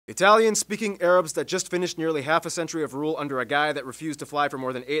Italian-speaking Arabs that just finished nearly half a century of rule under a guy that refused to fly for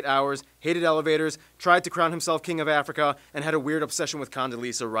more than 8 hours, hated elevators, tried to crown himself king of Africa, and had a weird obsession with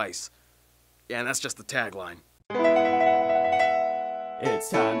Condoleezza Rice. Yeah, and that's just the tagline. It's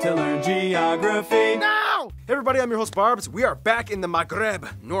time to learn geography now! Hey everybody, I'm your host Barbs. We are back in the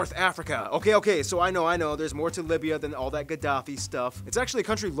Maghreb, North Africa. Okay, so I know, there's more to Libya than all that Gaddafi stuff. It's actually a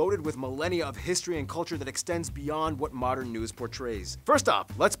country loaded with millennia of history and culture that extends beyond what modern news portrays. First off,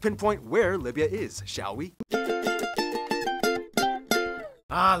 let's pinpoint where Libya is, shall we?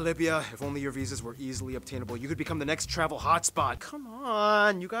 Ah, Libya, if only your visas were easily obtainable, you could become the next travel hotspot. Come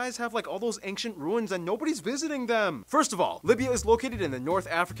on, you guys have like all those ancient ruins and nobody's visiting them. First of all, Libya is located in the North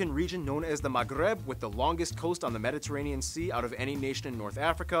African region known as the Maghreb, with the longest coast on the Mediterranean Sea out of any nation in North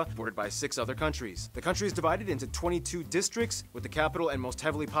Africa, bordered by 6 other countries. The country is divided into 22 districts, with the capital and most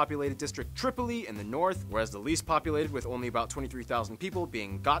heavily populated district Tripoli in the north, whereas the least populated, with only about 23,000 people,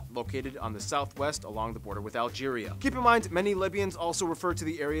 being Ghadames, located on the southwest along the border with Algeria. Keep in mind, many Libyans also refer to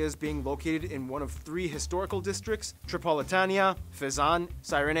the areas being located in one of 3 historical districts: Tripolitania, Fezzan,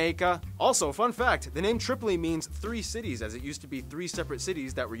 Cyrenaica. Also, fun fact, the name Tripoli means 3 cities, as it used to be 3 separate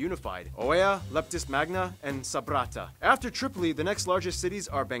cities that were unified: Oea, Leptis Magna, and Sabrata. After Tripoli, the next largest cities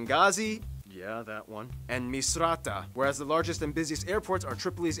are Benghazi, yeah, that one, and Misrata, whereas the largest and busiest airports are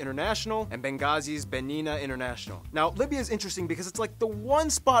Tripoli's International and Benghazi's Benina International. Now, Libya is interesting because it's like the one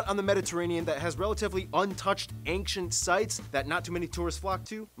spot on the Mediterranean that has relatively untouched ancient sites that not too many tourists flock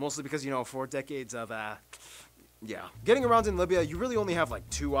to, mostly because, 4 decades of, yeah. Getting around in Libya, you really only have like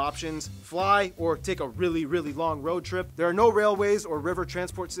 2 options: fly or take a really long road trip. There are no railways or river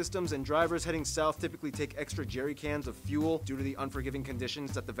transport systems, and drivers heading south typically take extra jerry cans of fuel due to the unforgiving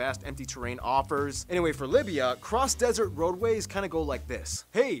conditions that the vast empty terrain offers. Anyway, for Libya, cross-desert roadways kind of go like this.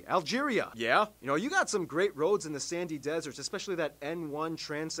 Hey, Algeria. Yeah? You got some great roads in the sandy deserts, especially that N1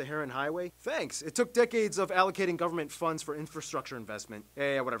 Trans-Saharan Highway. Thanks. It took decades of allocating government funds for infrastructure investment.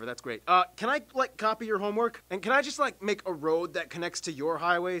 Yeah, whatever, that's great. Can I, copy your homework? And can I just, make a road that connects to your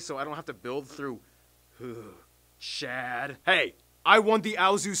highway so I don't have to build through Chad? Hey, I won the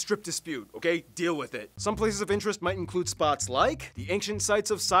Aouzou strip dispute, okay? Deal with it. Some places of interest might include spots like the ancient sites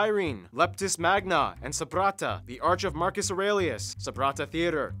of Cyrene, Leptis Magna, and Sabrata, the Arch of Marcus Aurelius, Sabrata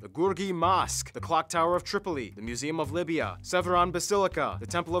Theater, the Gurgi Mosque, the Clock Tower of Tripoli, the Museum of Libya, Severan Basilica, the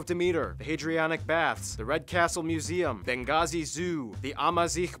Temple of Demeter, the Hadrianic Baths, the Red Castle Museum, Benghazi Zoo, the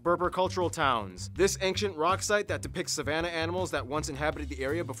Amazigh Berber cultural towns, this ancient rock site that depicts savanna animals that once inhabited the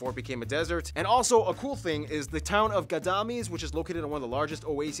area before it became a desert, and also a cool thing is the town of Ghadames, which is located in one of the largest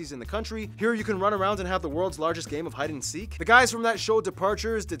oases in the country. Here you can run around and have the world's largest game of hide and seek. The guys from that show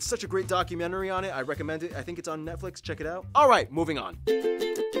Departures did such a great documentary on it. I recommend it. I think it's on Netflix. Check it out. All right, moving on.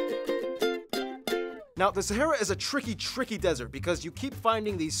 Now, the Sahara is a tricky desert because you keep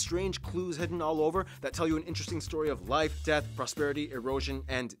finding these strange clues hidden all over that tell you an interesting story of life, death, prosperity, erosion,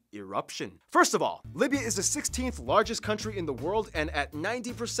 and eruption. First of all, Libya is the 16th largest country in the world, and at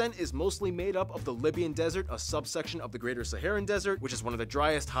 90% is mostly made up of the Libyan Desert, a subsection of the Greater Saharan Desert, which is one of the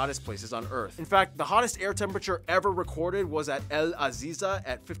driest, hottest places on Earth. In fact, the hottest air temperature ever recorded was at El Aziza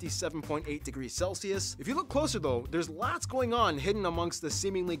at 57.8 degrees Celsius. If you look closer though, there's lots going on hidden amongst the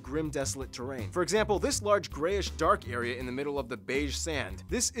seemingly grim, desolate terrain. For example, this large grayish dark area in the middle of the beige sand.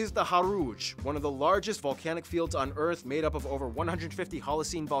 This is the Harouj, one of the largest volcanic fields on Earth, made up of over 150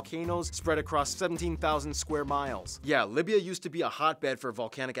 Holocene volcanoes spread across 17,000 square miles. Yeah, Libya used to be a hotbed for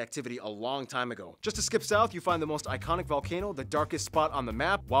volcanic activity a long time ago. Just to skip south, you find the most iconic volcano, the darkest spot on the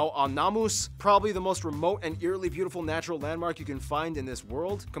map, while Al Namus, probably the most remote and eerily beautiful natural landmark you can find in this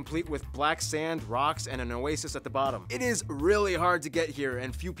world, complete with black sand, rocks, and an oasis at the bottom. It is really hard to get here,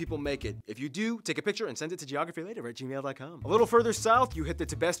 and few people make it. If you do, take a picture and send it to geographylater@gmail.com. A little further south, you hit the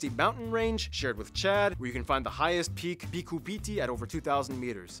Tibesti mountain range, shared with Chad, where you can find the highest peak, Bikupiti, at over 2,000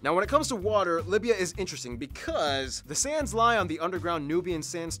 meters. Now, when it comes to water, Libya is interesting because the sands lie on the underground Nubian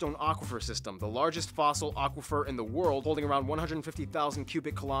sandstone aquifer system, the largest fossil aquifer in the world, holding around 150,000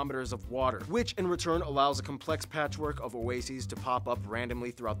 cubic kilometers of water, which in return allows a complex patchwork of oases to pop up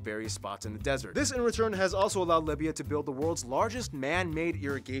randomly throughout various spots in the desert. This in return has also allowed Libya to build the world's largest man-made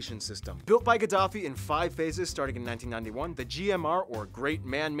irrigation system. Built by Gaddafi in 5 phases starting in 1991, the GMR, or Great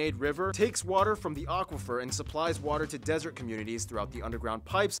Man-Made River, takes water from the aquifer and supplies water to desert communities throughout the underground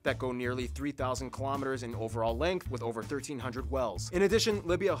pipes that go nearly 3,000 kilometers in overall length, with over 1,300 wells. In addition,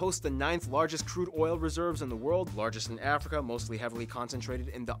 Libya hosts the 9th largest crude oil reserves in the world, largest in Africa, mostly heavily concentrated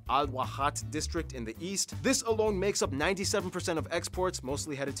in the Al-Wahat district in the east. This alone makes up 97% of exports,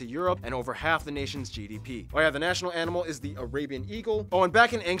 mostly headed to Europe, and over half the nation's GDP. Oh yeah, the national animal is the Arabian eagle. Oh, and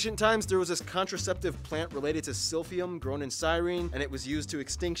back in ancient times, there was this contraceptive deceptive plant related to silphium grown in Cyrene, and it was used to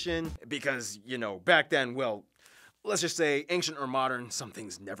extinction because, you know, back then, well, let's just say, ancient or modern, some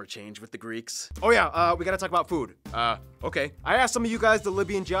things never change with the Greeks. Oh yeah, we gotta talk about food. Okay. I asked some of you guys, the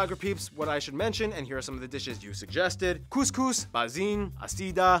Libyan geography peeps, what I should mention, and here are some of the dishes you suggested. Couscous, bazin,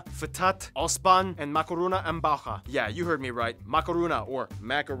 asida, fatat, ospan, and macarona ambaja. Yeah, you heard me right. Macarona, or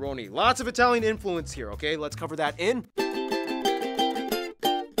macaroni. Lots of Italian influence here, okay? Let's cover that in.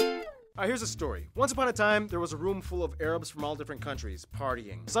 Here's a story. Once upon a time, there was a room full of Arabs from all different countries,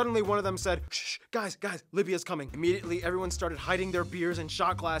 partying. Suddenly, one of them said, "Shh, guys, Libya's coming." Immediately, everyone started hiding their beers and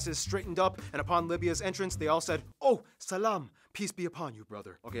shot glasses, straightened up, and upon Libya's entrance, they all said, "Oh, salam. Peace be upon you,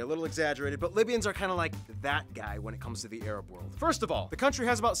 brother." Okay, a little exaggerated, but Libyans are kind of like that guy when it comes to the Arab world. First of all, the country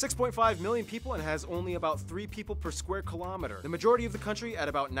has about 6.5 million people and has only about 3 people per square kilometer. The majority of the country, at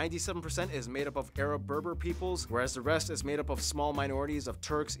about 97%, is made up of Arab Berber peoples, whereas the rest is made up of small minorities of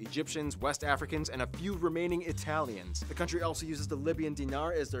Turks, Egyptians, West Africans, and a few remaining Italians. The country also uses the Libyan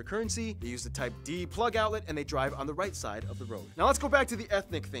dinar as their currency. They use the Type D plug outlet, and they drive on the right side of the road. Now let's go back to the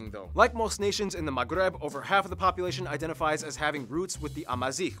ethnic thing, though. Like most nations in the Maghreb, over half of the population identifies as having roots with the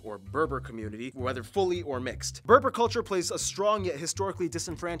Amazigh, or Berber community, whether fully or mixed. Berber culture plays a strong yet historically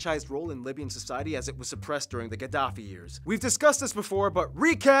disenfranchised role in Libyan society as it was suppressed during the Gaddafi years. We've discussed this before, but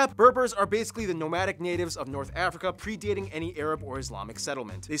recap, Berbers are basically the nomadic natives of North Africa predating any Arab or Islamic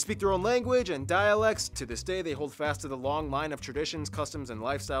settlement. They speak their own language and dialects. To this day, they hold fast to the long line of traditions, customs, and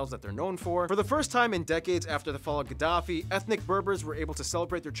lifestyles that they're known for. For the first time in decades after the fall of Gaddafi, ethnic Berbers were able to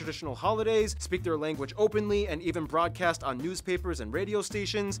celebrate their traditional holidays, speak their language openly, and even broadcast on newspapers and radio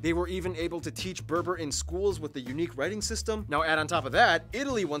stations. They were even able to teach Berber in schools with the unique writing system. Now add on top of that,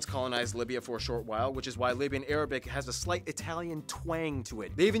 Italy once colonized Libya for a short while, which is why Libyan Arabic has a slight Italian twang to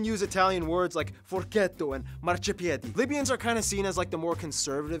it. They even use Italian words like forchetto and marciapiedi. Libyans are kind of seen as like the more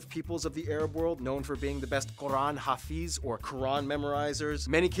conservative peoples of the Arab world, known for being the best Quran hafiz, or Quran memorizers.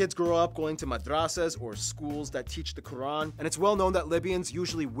 Many kids grow up going to madrasas, or schools that teach the Quran, and it's well known that Libyans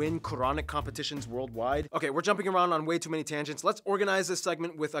usually win Quranic competitions worldwide. Okay, we're jumping around on way too many tangents. Let's organize this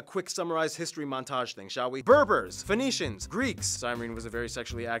segment with a quick summarized history montage thing, shall we? Berbers, Phoenicians, Greeks, Cyrene was a very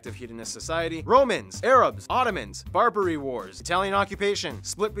sexually active hedonist society, Romans, Arabs, Ottomans, Barbary Wars, Italian occupation,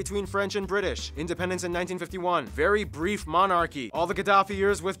 split between French and British, independence in 1951, very brief monarchy, all the Gaddafi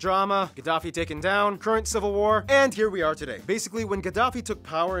years with drama, Gaddafi taken down, current civil war, and here we are today. Basically, when Gaddafi took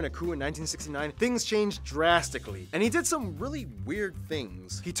power in a coup in 1969, things changed drastically, and he did some really weird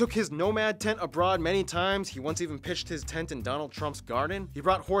things. He took his nomad tent abroad many times. He once even pitched his tent in Donald Trump's garden. He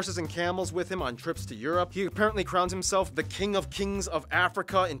brought horses and camels with him on trips to Europe. He apparently crowned himself the King of Kings of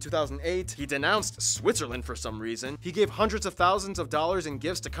Africa in 2008. He denounced Switzerland for some reason. He gave hundreds of thousands of dollars in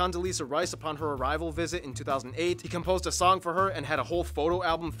gifts to Condoleezza Rice upon her arrival visit in 2008. He composed a song for her and had a whole photo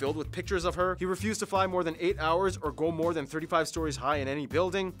album filled with pictures of her. He refused to fly more than 8 hours or go more than 35 stories high in any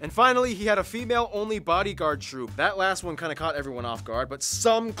building. And finally, he had a female-only bodyguard troop. That last one kind of caught everyone off guard, but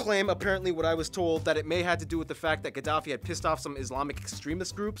some claim, apparently what I was told, that it may have to do with the fact that Gaddafi had pissed off some Islamic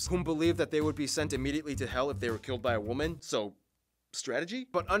extremist groups whom believed that they would be sent immediately to hell if they were killed by a woman. So strategy?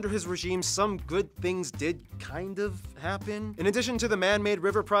 But under his regime, some good things did kind of happen. In addition to the man-made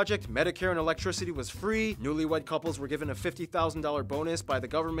river project, Medicare and electricity was free, newlywed couples were given a $50,000 bonus by the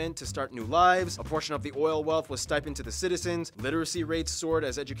government to start new lives, a portion of the oil wealth was stipend to the citizens, literacy rates soared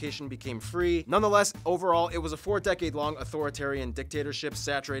as education became free. Nonetheless, overall, it was a 4-decade-long authoritarian dictatorship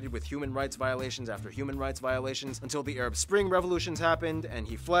saturated with human rights violations after human rights violations until the Arab Spring revolutions happened and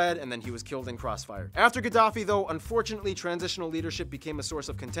he fled, and then he was killed in crossfire. After Gaddafi, though, unfortunately, transitional leadership became a source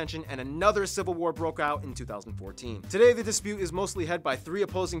of contention and another civil war broke out in 2014. Today, the dispute is mostly head by 3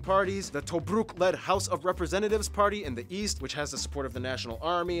 opposing parties: the Tobruk-led House of Representatives Party in the east, which has the support of the National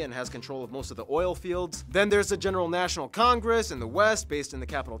Army and has control of most of the oil fields. Then there's the General National Congress in the west, based in the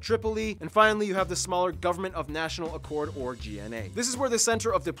capital Tripoli. And finally, you have the smaller Government of National Accord, or GNA. This is where the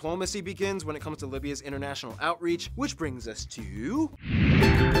center of diplomacy begins when it comes to Libya's international outreach, which brings us to...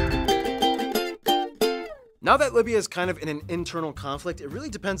 Now that Libya is kind of in an internal conflict, it really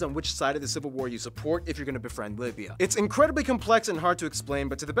depends on which side of the civil war you support if you're going to befriend Libya. It's incredibly complex and hard to explain,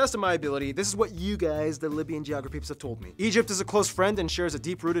 but to the best of my ability, this is what you guys, the Libyan geography peeps, have told me. Egypt is a close friend and shares a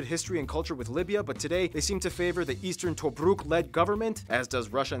deep-rooted history and culture with Libya, but today they seem to favor the Eastern Tobruk-led government, as does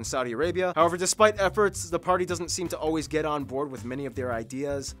Russia and Saudi Arabia. However, despite efforts, the party doesn't seem to always get on board with many of their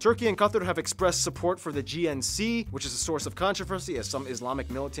ideas. Turkey and Qatar have expressed support for the GNC, which is a source of controversy, as some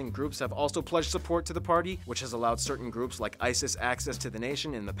Islamic militant groups have also pledged support to the party, which has allowed certain groups like ISIS access to the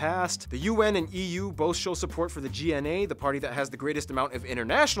nation in the past. The UN and EU both show support for the GNA, the party that has the greatest amount of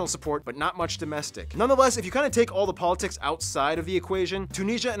international support, but not much domestic. Nonetheless, if you kind of take all the politics outside of the equation,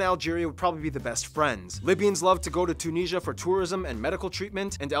 Tunisia and Algeria would probably be the best friends. Libyans love to go to Tunisia for tourism and medical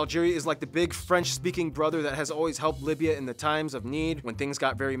treatment, and Algeria is like the big French-speaking brother that has always helped Libya in the times of need when things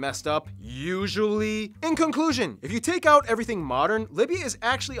got very messed up, usually. In conclusion, if you take out everything modern, Libya is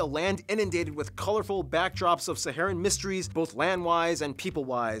actually a land inundated with colorful backdrops of Saharan mysteries, both land-wise and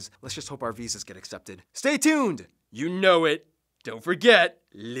people-wise. Let's just hope our visas get accepted. Stay tuned! You know it. Don't forget,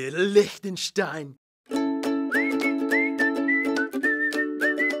 Little Liechtenstein.